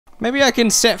Maybe I can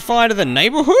set fire to the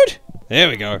neighborhood? There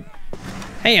we go.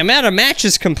 Hey, I'm out of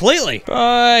matches completely.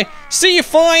 Bye. See you,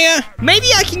 fire. Maybe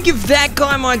I can give that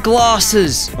guy my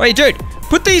glasses. Wait, dude,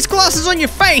 put these glasses on your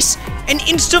face and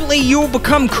instantly you'll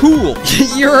become cool.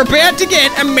 You're about to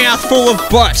get a mouthful of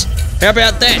butt. How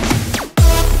about that?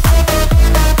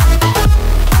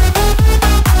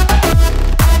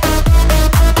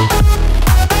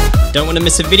 Don't want to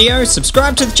miss a video?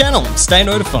 Subscribe to the channel and stay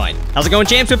notified. How's it going,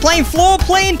 champs? We're playing Floor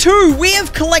Plan 2. We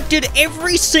have collected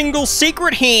every single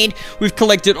secret hand. We've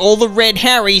collected all the red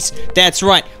Harrys. That's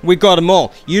right, we got them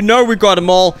all. You know we got them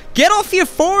all. Get off your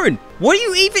phone. What are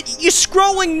you even? You're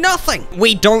scrolling nothing.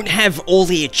 We don't have all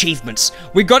the achievements.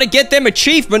 We gotta get them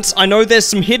achievements. I know there's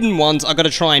some hidden ones. I gotta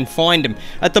try and find them.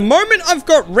 At the moment, I've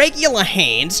got regular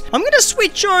hands. I'm gonna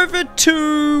switch over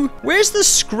to... Where's the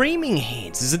screaming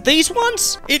hands? Is it these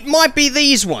ones? It might be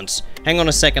these ones. Hang on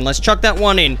a second. Let's chuck that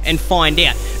one in and find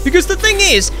out. Because the thing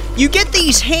is, you get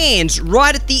these hands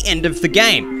right at the end of the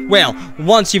game. Well,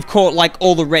 once you've caught like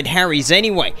all the red Harrys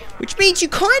anyway. Which means you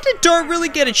kind of don't really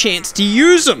get a chance to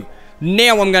use them.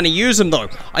 Now I'm going to use them though.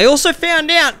 I also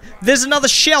found out there's another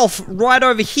shelf right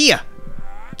over here.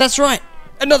 That's right,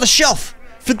 another shelf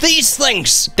for these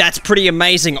things. That's pretty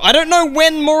amazing. I don't know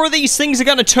when more of these things are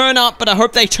going to turn up, but I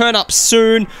hope they turn up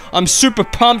soon. I'm super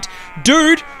pumped.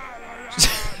 Dude,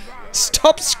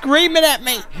 stop screaming at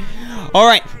me.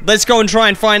 Alright, let's go and try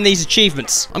and find these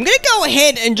achievements. I'm going to go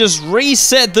ahead and just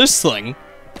reset this thing.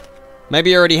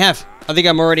 Maybe I already have. I think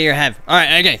I'm already have.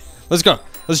 Alright, okay, let's go.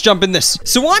 Let's jump in this.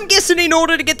 So I'm guessing in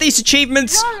order to get these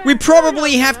achievements, we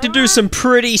probably have to do some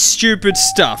pretty stupid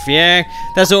stuff, yeah?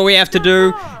 That's all we have to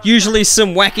do. Usually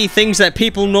some wacky things that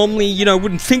people normally, you know,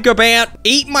 wouldn't think about.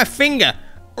 Eat my finger.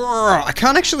 Urgh, I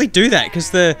can't actually do that because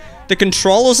the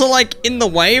controllers are like in the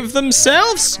way of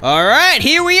themselves. All right,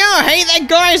 here we are. Hey, that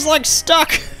guy's like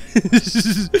stuck.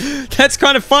 That's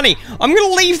kind of funny. I'm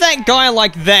gonna leave that guy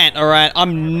like that, alright?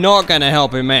 I'm not gonna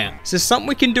help him out. Is there something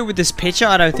we can do with this picture?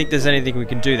 I don't think there's anything we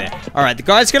can do there. Alright, the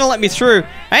guy's gonna let me through.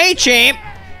 Hey, champ!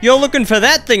 You're looking for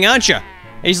that thing, aren't you?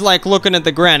 He's like looking at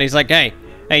the ground. He's like, hey,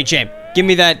 champ, give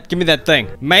me that thing.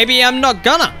 Maybe I'm not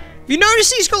gonna. Have you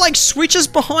noticed he's got like switches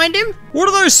behind him? What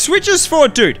are those switches for,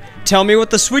 dude? Tell me what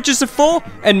the switches are for,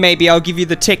 and maybe I'll give you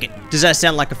the ticket. Does that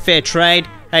sound like a fair trade?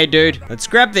 Hey dude, let's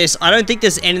grab this. I don't think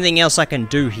there's anything else I can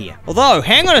do here. Although,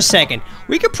 hang on a second.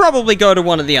 We could probably go to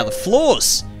one of the other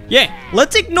floors. Yeah,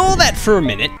 let's ignore that for a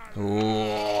minute.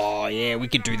 Oh, yeah, we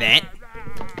could do that.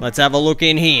 Let's have a look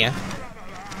in here.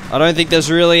 I don't think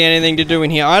there's really anything to do in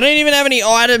here. I don't even have any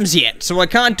items yet, so I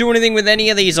can't do anything with any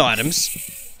of these items.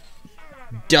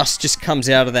 Dust just comes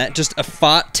out of that. Just a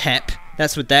fart tap.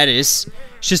 That's what that is.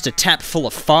 It's just a tap full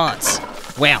of farts.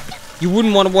 Wow, you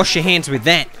wouldn't want to wash your hands with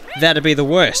that. That'd be the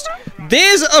worst.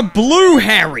 There's a blue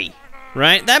Harry,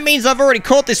 right? That means I've already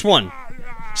caught this one.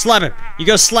 Slap him. You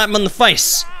gotta slap him on the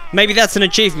face. Maybe that's an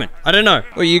achievement. I don't know.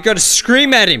 Or you gotta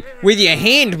scream at him with your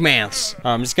hand mouths.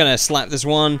 I'm just gonna slap this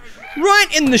one right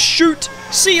in the chute.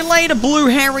 See you later, blue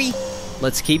Harry.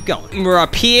 Let's keep going. We're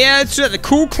up here. It's at the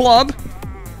cool club.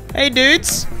 Hey,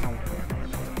 dudes.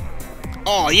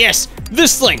 Oh, yes.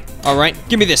 This thing. All right,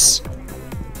 give me this.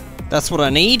 That's what I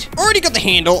need. Already got the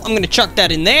handle. I'm gonna chuck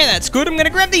that in there. That's good. I'm gonna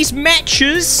grab these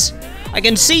matches. I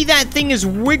can see that thing is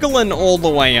wiggling all the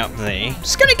way up there.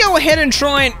 Just gonna go ahead and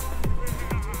try and...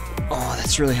 Oh,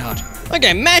 that's really hard.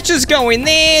 Okay, matches go in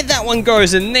there. That one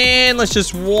goes in there. Let's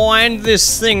just wind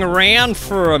this thing around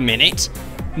for a minute.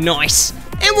 Nice.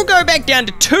 And we'll go back down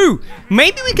to 2.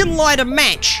 Maybe we can light a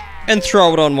match and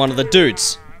throw it on one of the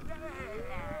dudes.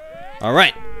 All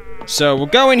right. So we'll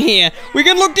go in here. We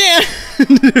can look down.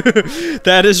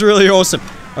 That is really awesome.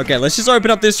 Okay, let's just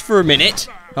open up this for a minute.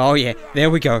 Oh yeah,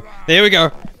 there we go. There we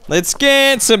go. Let's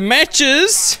get some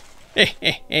matches.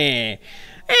 And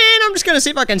I'm just gonna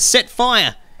see if I can set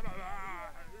fire.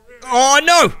 Oh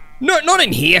no, not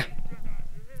in here.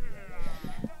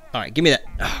 All right, give me that.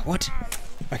 Oh, what?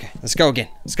 Okay, let's go again.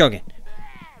 Let's go again.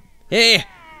 Yeah.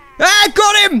 Ah, I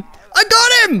got him! I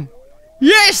got him!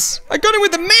 Yes, I got him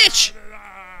with the match.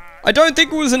 I don't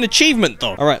think it was an achievement,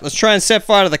 though. Alright, let's try and set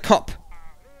fire to the cop.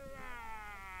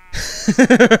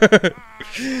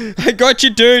 I got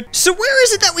you, dude. So where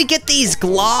is it that we get these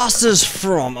glasses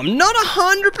from? I'm not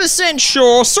 100%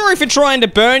 sure. Sorry for trying to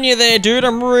burn you there, dude.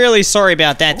 I'm really sorry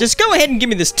about that. Just go ahead and give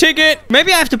me this ticket.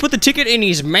 Maybe I have to put the ticket in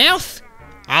his mouth?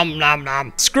 Nom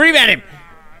nom. Scream at him.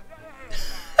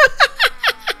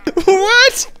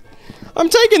 What? I'm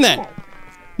taking that.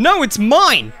 No, it's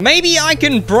mine. Maybe I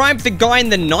can bribe the guy in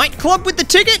the nightclub with the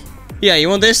ticket? Yeah, you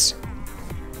want this?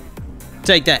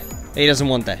 Take that. He doesn't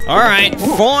want that. All right,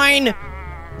 fine.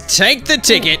 Take the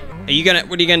ticket. What are you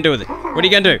gonna do with it? What are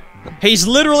you gonna do? He's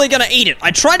literally gonna eat it.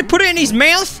 I tried to put it in his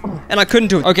mouth, and I couldn't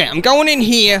do it. Okay, I'm going in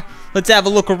here. Let's have a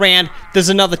look around. There's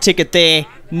another ticket there.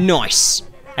 Nice.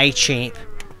 Hey, champ.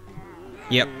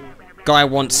 Yep. Guy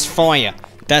wants fire.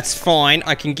 That's fine.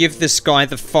 I can give this guy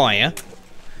the fire.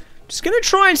 Just gonna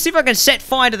try and see if I can set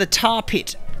fire to the tar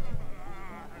pit.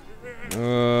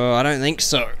 I don't think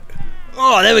so.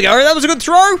 Oh, there we go. That was a good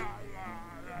throw.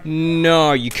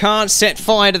 No, you can't set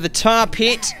fire to the tar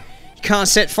pit. You can't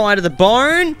set fire to the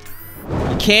bone.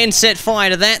 You can set fire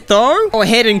to that, though. Go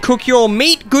ahead and cook your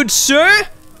meat, good sir.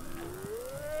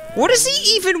 What is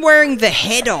he even wearing the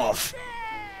head of?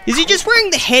 Is he just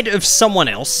wearing the head of someone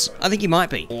else? I think he might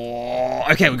be. Oh,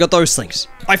 okay, we got those things.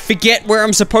 I forget where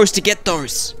I'm supposed to get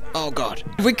those. Oh, God.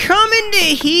 If we come into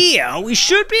here, we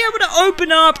should be able to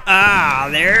open up... Ah,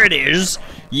 there it is.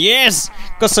 Yes.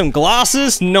 Got some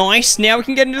glasses. Nice. Now we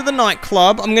can get into the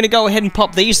nightclub. I'm going to go ahead and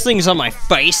pop these things on my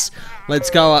face. Let's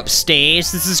go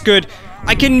upstairs. This is good.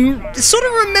 I can sort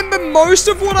of remember most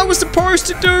of what I was supposed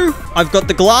to do. I've got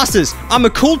the glasses. I'm a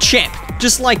cool chap,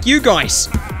 just like you guys.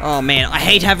 Oh, man. I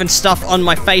hate having stuff on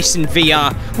my face in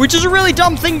VR, which is a really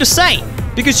dumb thing to say,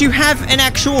 because you have an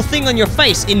actual thing on your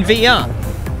face in VR.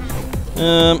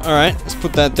 Alright, let's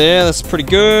put that there. That's pretty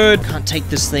good. Can't take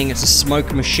this thing. It's a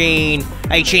smoke machine.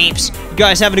 Hey, champs. You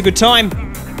guys having a good time?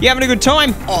 You having a good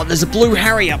time? Oh, there's a blue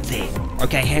Harry up there.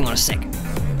 Okay, hang on a sec.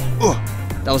 Ugh,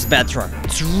 that was a bad throw.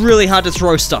 It's really hard to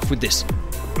throw stuff with this.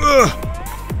 Ugh.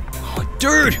 Oh,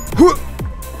 dude.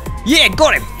 Yeah,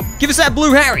 got him. Give us that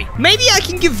blue Harry. Maybe I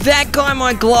can give that guy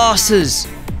my glasses.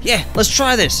 Yeah, let's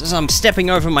try this as I'm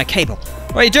stepping over my cable.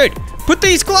 Wait, dude. Put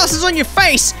these glasses on your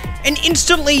face and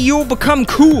instantly you'll become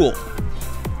cool.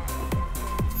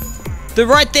 They're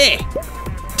right there.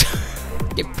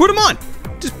 Yeah, put them on.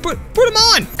 Just put them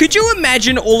on. Could you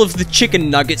imagine all of the chicken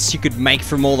nuggets you could make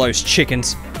from all those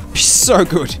chickens? It'd be so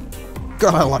good.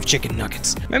 God, I love chicken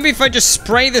nuggets. Maybe if I just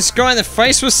spray this guy in the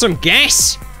face with some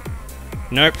gas?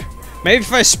 Nope. Maybe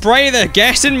if I spray the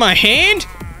gas in my hand?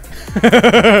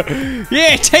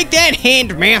 Yeah, take that,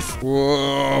 hand mouth.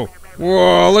 Whoa.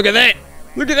 Whoa, look at that.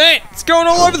 Look at that. It's going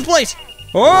all over the place.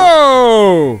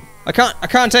 Whoa. I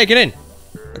can't take it in.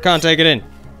 I can't take it in.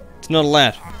 It's not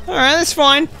allowed. All right, that's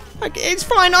fine. It's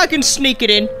fine. I can sneak it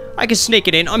in. I can sneak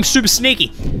it in. I'm super sneaky.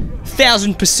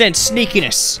 1000%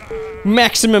 sneakiness.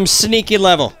 Maximum sneaky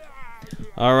level.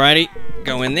 Alrighty.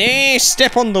 Go in there.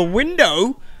 Step on the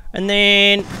window. And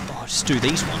then... Oh, just do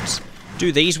these ones.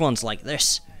 Do these ones like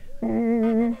this.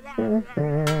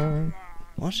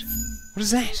 What? What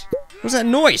is that? What's that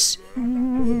noise?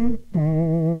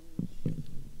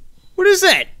 What is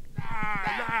that?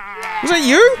 Was that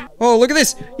you? Oh, look at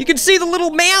this. You can see the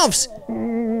little mouths.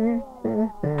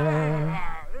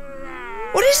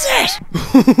 What is that?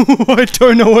 I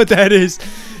don't know what that is.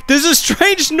 There's a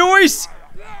strange noise.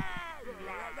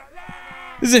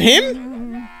 Is it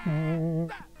him?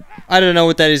 I don't know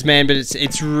what that is, man, but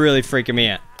it's really freaking me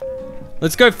out.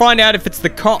 Let's go find out if it's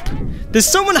the cop. There's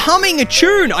someone humming a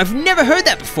tune. I've never heard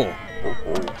that before.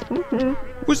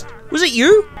 Was it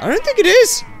you? I don't think it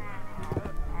is.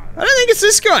 I don't think it's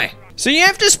this guy. So you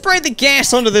have to spray the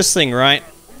gas onto this thing, right?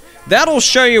 That'll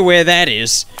show you where that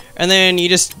is. And then you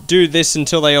just do this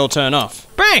until they all turn off.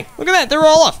 Bang! Look at that, they're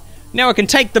all off. Now I can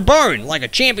take the bone, like a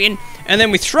champion, and then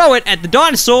we throw it at the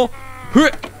dinosaur.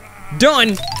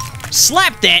 Done.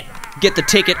 Slap that. Get the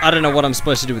ticket. I don't know what I'm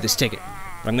supposed to do with this ticket,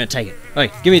 but I'm gonna take it. Hey,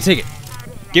 give me a ticket.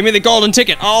 Give me the golden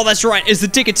ticket. Oh, that's right. It's the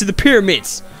ticket to the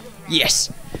pyramids.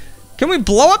 Yes. Can we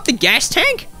blow up the gas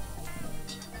tank?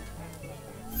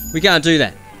 We can't do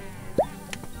that.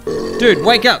 Dude,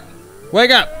 wake up.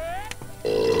 Wake up.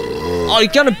 Oh,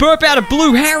 you're gonna burp out a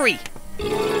blue Harry.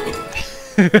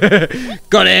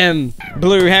 Got him.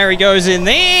 Blue Harry goes in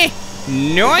there.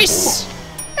 Nice.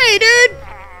 Hey, dude.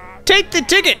 Take the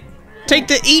ticket. Take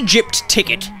the Egypt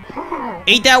ticket.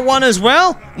 Eat that one as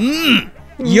well.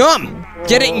 Yum.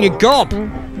 Get it in your gob.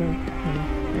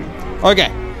 Okay.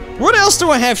 What else do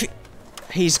I have?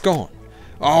 He's gone.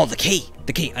 Oh, the key.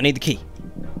 The key. I need the key.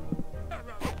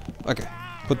 Okay.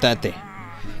 Put that there.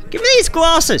 Give me these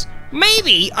glasses.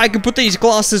 Maybe I could put these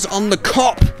glasses on the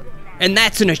cop. And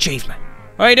that's an achievement.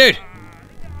 Hey, dude.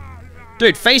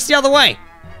 Dude, face the other way.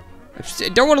 I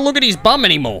don't want to look at his bum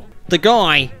anymore. The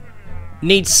guy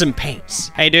needs some pants.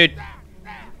 Hey, dude.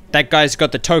 That guy's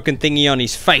got the token thingy on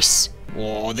his face.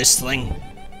 Whoa, this thing.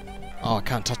 Oh, I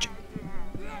can't touch it.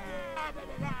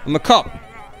 I'm a cop.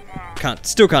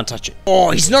 Still can't touch it. Oh,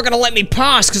 he's not gonna let me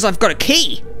pass because I've got a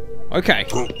key. Okay.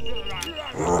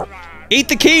 Eat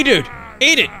the key, dude.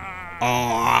 Eat it.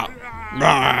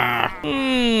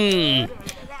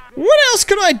 What else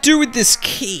could I do with this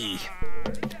key?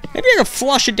 Maybe I could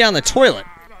flush it down the toilet.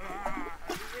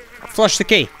 Flush the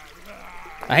key.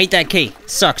 I hate that key. It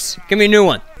sucks. Give me a new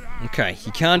one. Okay,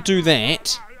 you can't do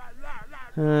that.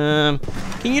 Can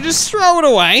you just throw it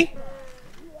away?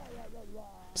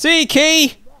 See you,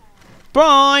 key.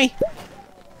 Bye.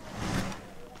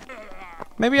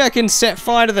 Maybe I can set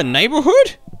fire to the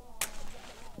neighborhood?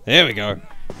 There we go.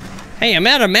 Hey, I'm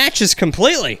out of matches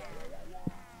completely.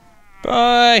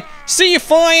 Bye. See you,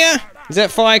 fire. Is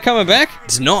that fire coming back?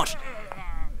 It's not.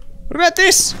 What about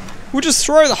this? We'll just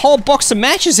throw the whole box of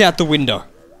matches out the window.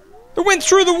 It went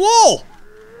through the wall.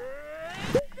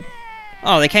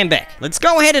 Oh, they came back. Let's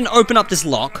go ahead and open up this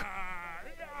lock.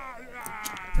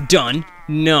 Done.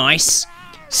 Nice.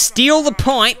 Steal the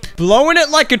pipe. Blowing it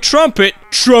like a trumpet.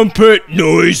 Trumpet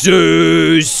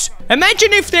noises.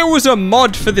 Imagine if there was a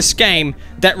mod for this game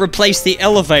that replaced the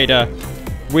elevator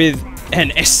with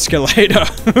an escalator.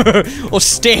 Or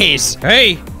stairs.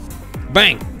 Hey.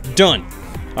 Bang. Done.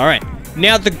 Alright.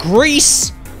 Now the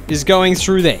grease is going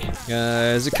through there.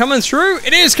 Is it coming through?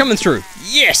 It is coming through.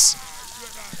 Yes.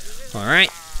 Alright.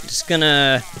 Just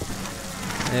gonna...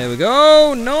 There we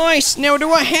go. Nice. Now,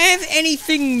 do I have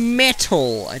anything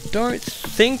metal? I don't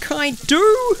think I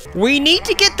do. We need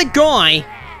to get the guy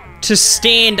to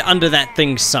stand under that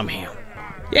thing somehow.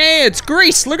 Yeah, it's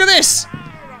grease. Look at this.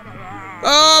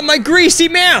 Oh, my greasy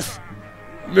mouth.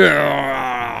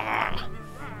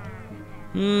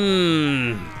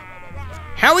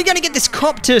 How are we gonna get this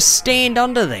cop to stand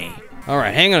under there? All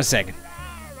right, hang on a second.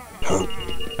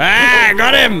 Ah,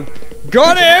 got him.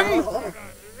 Got him.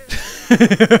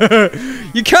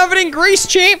 You covered in grease,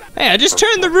 champ? Hey, I just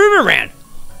turned the room around.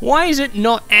 Why is it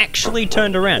not actually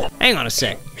turned around? Hang on a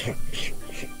sec.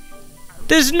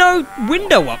 There's no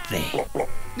window up there.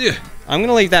 Ugh, I'm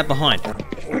gonna leave that behind.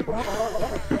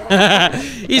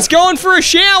 He's going for a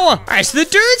shower. Alright, so the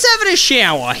dude's having a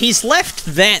shower. He's left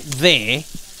that there.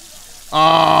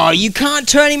 Oh, you can't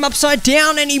turn him upside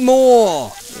down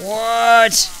anymore.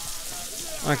 What?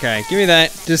 Okay, give me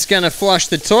that. Just gonna flush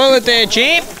the toilet there,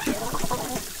 champ.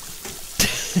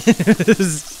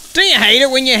 Do you hate it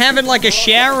when you're having like a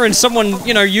shower and someone,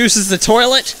 you know, uses the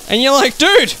toilet? And you're like,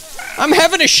 dude, I'm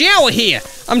having a shower here.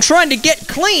 I'm trying to get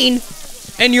clean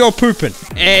and you're pooping.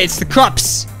 It's the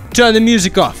cops. Turn the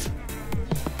music off.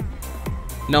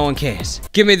 No one cares.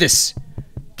 Give me this.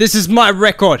 This is my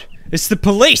record. It's the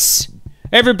police.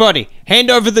 Everybody, hand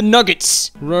over the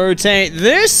nuggets. Rotate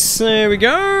this. There we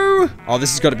go. Oh, this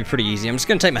has got to be pretty easy. I'm just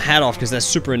going to take my hat off because that's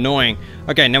super annoying.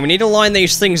 Okay, now we need to line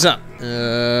these things up.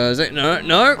 Is it?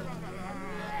 No.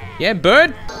 Yeah,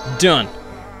 bird. Done.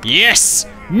 Yes.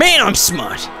 Man, I'm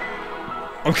smart.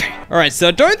 Okay. All right, so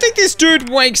I don't think this dude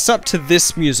wakes up to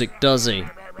this music, does he?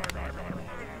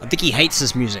 I think he hates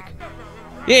this music.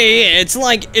 Yeah. It's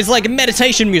like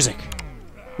meditation music.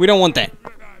 We don't want that.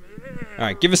 All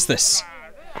right, give us this.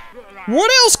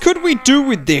 What else could we do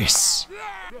with this?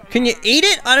 Can you eat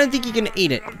it? I don't think you can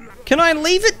eat it. Can I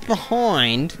leave it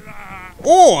behind?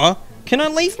 Or can I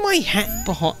leave my hat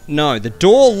behind? No, the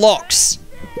door locks.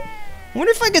 I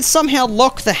wonder if I could somehow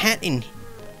lock the hat in.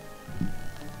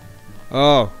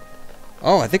 Oh,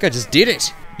 I think I just did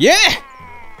it. Yeah!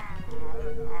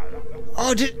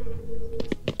 Oh,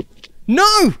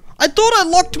 No! I thought I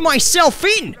locked myself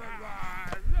in!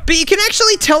 But you can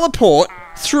actually teleport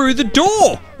through the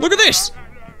door! Look at this!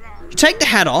 You take the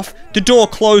hat off, the door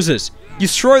closes. You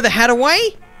throw the hat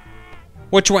away,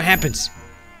 watch what happens.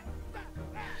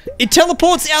 It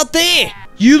teleports out there!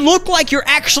 You look like you're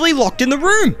actually locked in the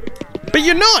room! But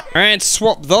you're not! Alright,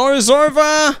 swap those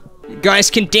over. You guys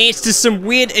can dance to some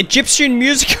weird Egyptian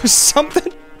music or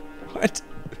something. What?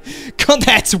 God,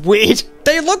 that's weird.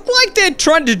 They look like they're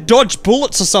trying to dodge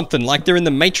bullets or something, like they're in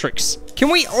the Matrix. Can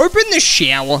we open the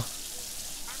shower?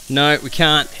 No, we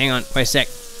can't. Hang on, wait a sec.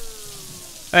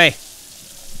 Hey.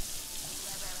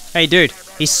 Hey, dude.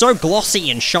 He's so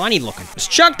glossy and shiny looking. Let's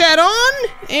chuck that on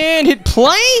and hit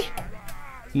play.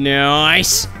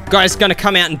 Nice. Guy's gonna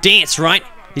come out and dance, right?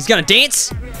 He's gonna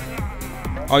dance?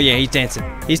 Oh yeah, he's dancing.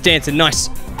 He's dancing, nice.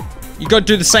 You gotta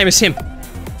do the same as him.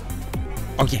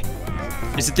 Oh yeah.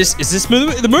 Is it this? Is this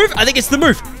the move? I think it's the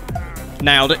move.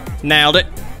 Nailed it. Nailed it.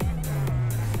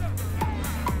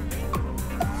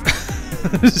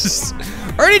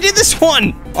 I already did this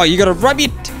one. Oh, you gotta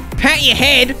pat your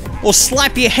head or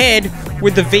slap your head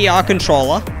with the VR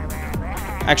controller.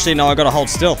 Actually, no, I gotta hold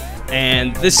still.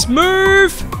 And this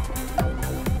move.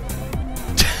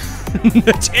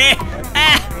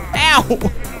 Ow!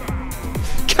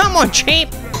 Come on,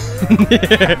 champ.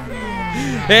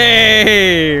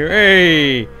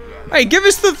 Hey, give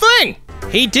us the thing.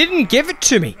 He didn't give it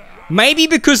to me. Maybe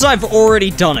because I've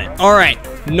already done it. All right,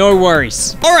 No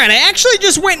worries. Alright, I actually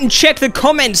just went and checked the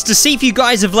comments to see if you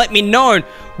guys have let me know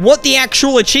what the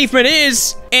actual achievement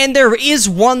is. And there is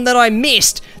one that I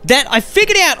missed that I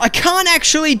figured out I can't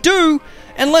actually do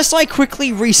unless I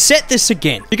quickly reset this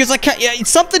again. Because I can't, it's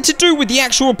something to do with the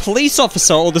actual police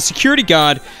officer or the security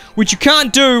guard, which you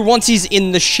can't do once he's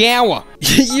in the shower.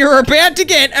 You're about to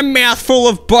get a mouthful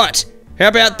of butt. How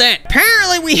about that?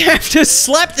 Apparently we have to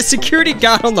slap the security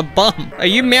guard on the bum. Are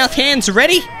you mouth hands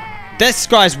ready? This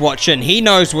guy's watching. He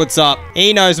knows what's up.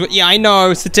 He knows what, yeah, I know.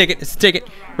 It's the ticket. It's the ticket.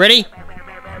 Ready?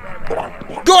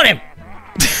 Got him!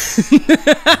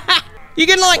 You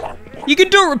can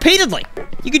do it repeatedly.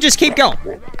 You can just keep going.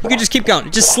 You can just keep going.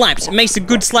 It just slaps. It makes a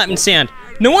good slapping sound.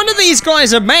 No wonder these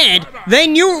guys are mad. They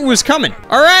knew it was coming.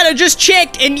 Alright, I just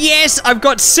checked, and yes, I've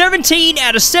got 17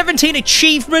 out of 17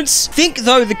 achievements. Think,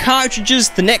 though, the cartridges,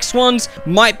 the next ones,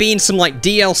 might be in some, like,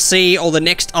 DLC or the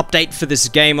next update for this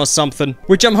game or something,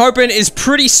 which I'm hoping is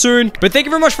pretty soon. But thank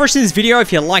you very much for watching this video.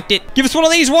 If you liked it, give us one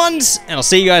of these ones, and I'll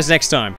see you guys next time.